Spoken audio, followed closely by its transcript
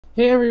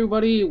Hey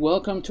everybody,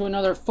 welcome to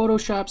another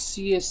Photoshop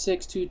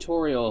CS6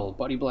 tutorial.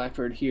 Buddy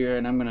Blackford here,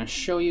 and I'm going to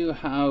show you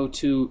how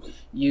to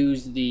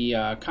use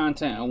the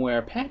content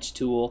aware patch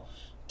tool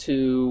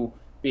to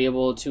be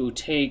able to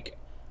take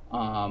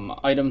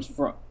items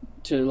from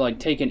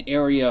take an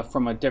area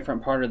from a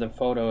different part of the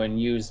photo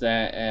and use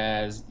that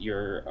as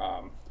your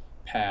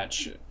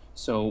patch.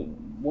 So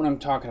what I'm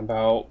talking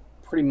about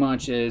pretty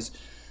much is,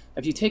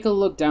 if you take a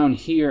look down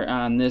here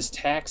on this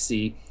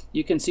taxi,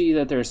 you can see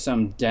that there's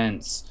some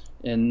dents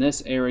in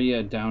this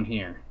area down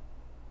here.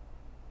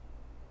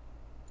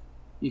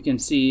 You can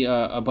see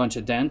a bunch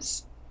of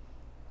dents.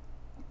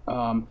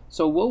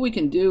 So what we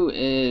can do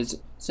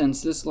is,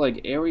 since this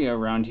area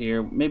around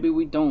here, maybe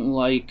we don't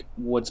like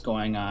what's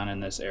going on in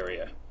this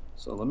area.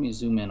 So let me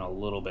zoom in a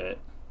little bit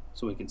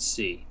so we can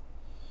see.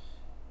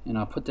 And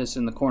I'll put this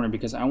in the corner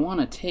because I want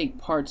to take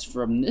parts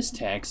from this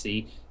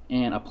taxi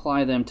and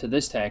apply them to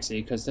this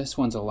taxi, because this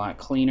one's a lot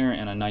cleaner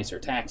and a nicer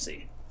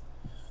taxi.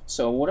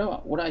 So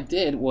what I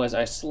did was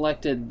I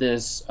selected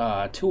this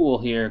tool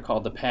here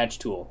called the patch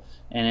tool,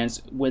 and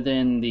it's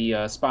within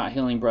the spot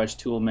healing brush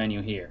tool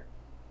menu here.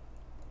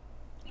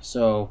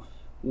 So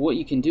what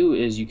you can do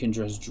is you can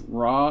just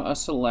draw a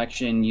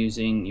selection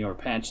using your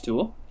patch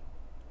tool,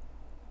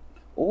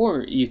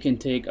 or you can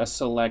take a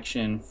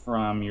selection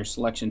from your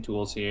selection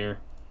tools here,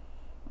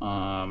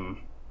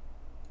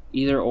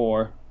 either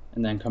or,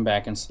 and then come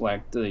back and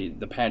select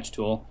the patch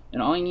tool, and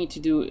all you need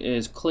to do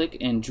is click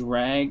and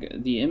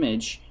drag the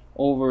image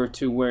over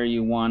to where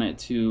you want it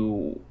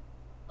to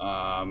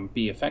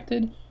be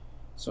affected.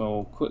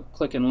 So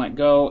click and let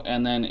go,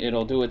 and then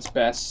it'll do its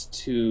best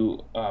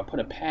to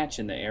put a patch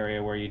in the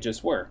area where you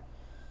just were.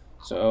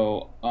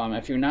 So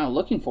if you're not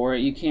looking for it,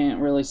 you can't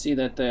really see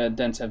that the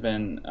dents have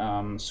been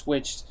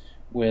switched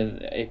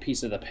with a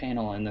piece of the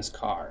panel in this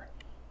car.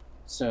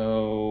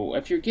 So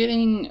if you're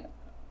getting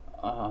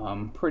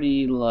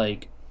pretty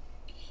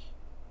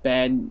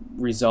bad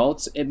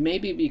results, it may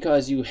be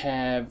because you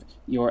have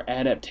your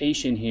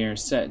adaptation here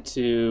set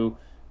to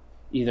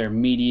either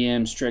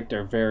medium, strict,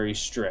 or very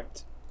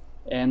strict,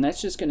 and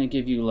that's just going to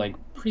give you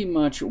pretty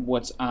much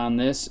what's on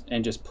this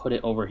and just put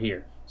it over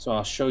here. So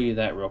I'll show you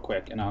that real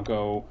quick, and I'll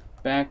go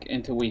back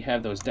until we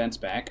have those dents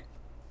back.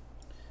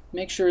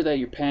 Make sure that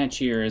your patch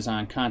here is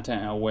on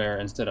content aware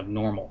instead of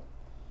normal.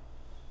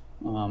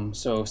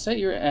 So set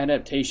your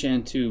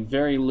adaptation to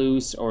very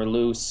loose or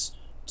loose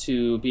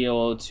to be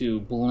able to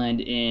blend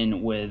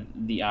in with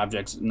the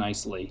objects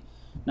nicely.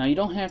 Now you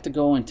don't have to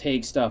go and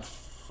take stuff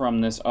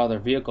from this other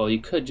vehicle. You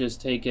could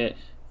just take it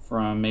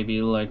from maybe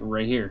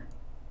right here,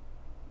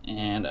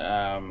 and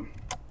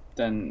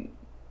then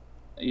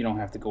you don't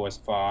have to go as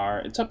far.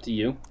 It's up to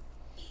you.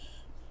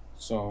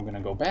 So I'm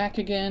gonna go back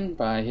again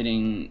by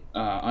hitting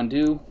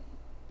undo.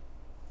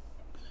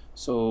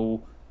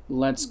 So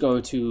let's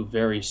go to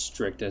very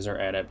strict as our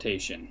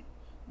adaptation,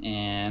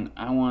 and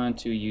I want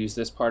to use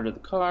this part of the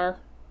car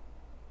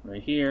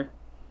right here,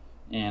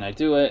 and I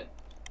do it,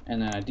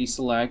 and then I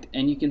deselect,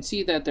 and you can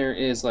see that there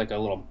is a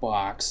little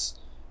box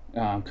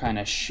kind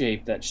of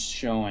shape that's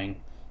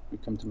showing. I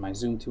come to my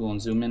zoom tool and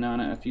zoom in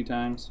on it a few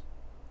times.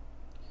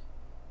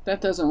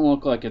 That doesn't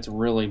look like it's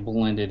really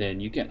blended in.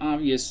 You can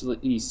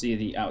obviously see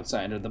the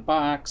outside of the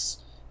box,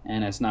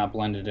 and it's not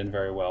blended in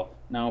very well.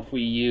 Now if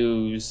we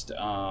used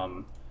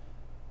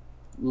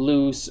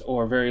loose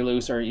or very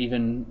loose or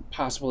even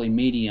possibly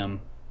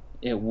medium,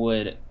 it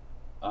would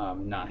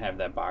not have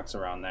that box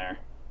around there.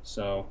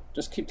 So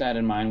just keep that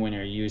in mind when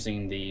you're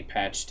using the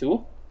patch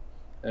tool.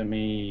 Let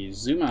me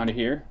zoom out of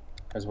here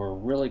because we're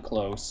really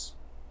close.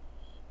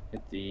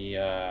 Hit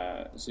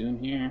the zoom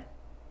here,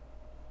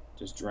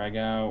 just drag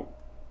out,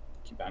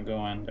 keep on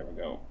going, there we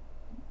go.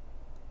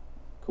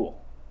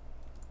 Cool.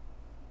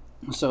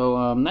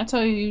 So that's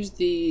how you use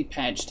the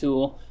patch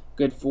tool.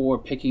 Good for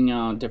picking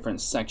out different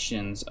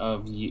sections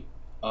of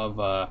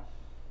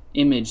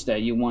image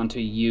that you want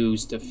to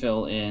use to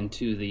fill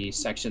into the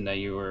section that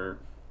you were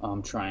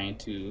trying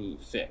to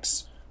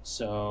fix.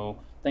 So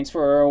thanks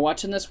for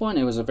watching this one.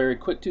 It was a very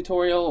quick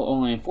tutorial,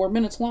 only 4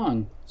 minutes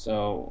long.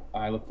 So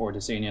I look forward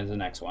to seeing you in the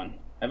next one.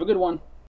 Have a good one.